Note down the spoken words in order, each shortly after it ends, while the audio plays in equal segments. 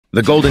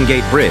The Golden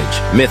Gate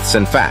Bridge, Myths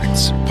and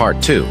Facts, Part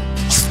 2.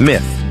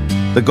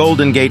 Myth. The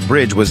Golden Gate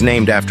Bridge was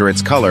named after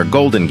its color,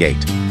 Golden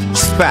Gate.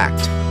 Fact.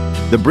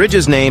 The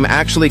bridge's name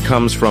actually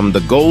comes from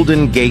the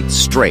Golden Gate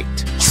Strait,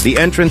 the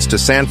entrance to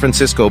San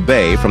Francisco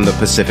Bay from the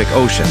Pacific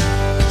Ocean.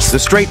 The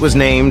strait was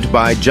named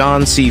by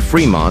John C.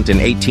 Fremont in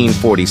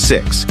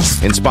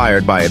 1846,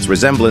 inspired by its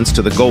resemblance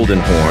to the Golden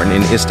Horn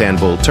in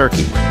Istanbul,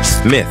 Turkey.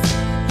 Myth.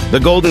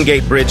 The Golden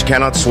Gate Bridge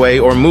cannot sway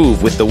or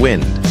move with the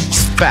wind.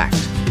 Fact.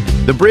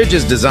 The bridge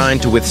is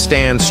designed to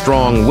withstand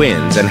strong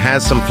winds and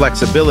has some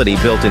flexibility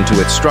built into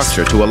its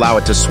structure to allow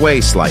it to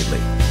sway slightly.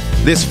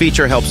 This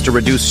feature helps to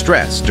reduce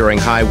stress during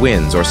high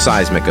winds or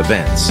seismic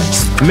events.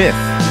 Myth.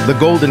 The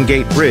Golden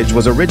Gate Bridge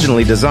was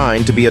originally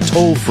designed to be a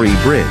toll-free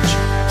bridge.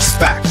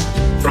 Fact.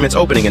 From its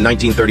opening in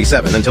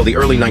 1937 until the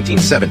early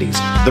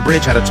 1970s, the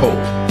bridge had a toll,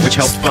 which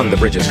helped fund the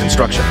bridge's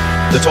construction.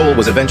 The toll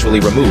was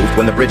eventually removed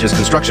when the bridge's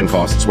construction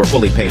costs were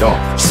fully paid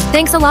off.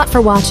 Thanks a lot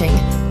for watching.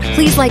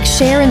 Please like,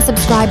 share, and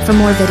subscribe for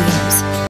more videos.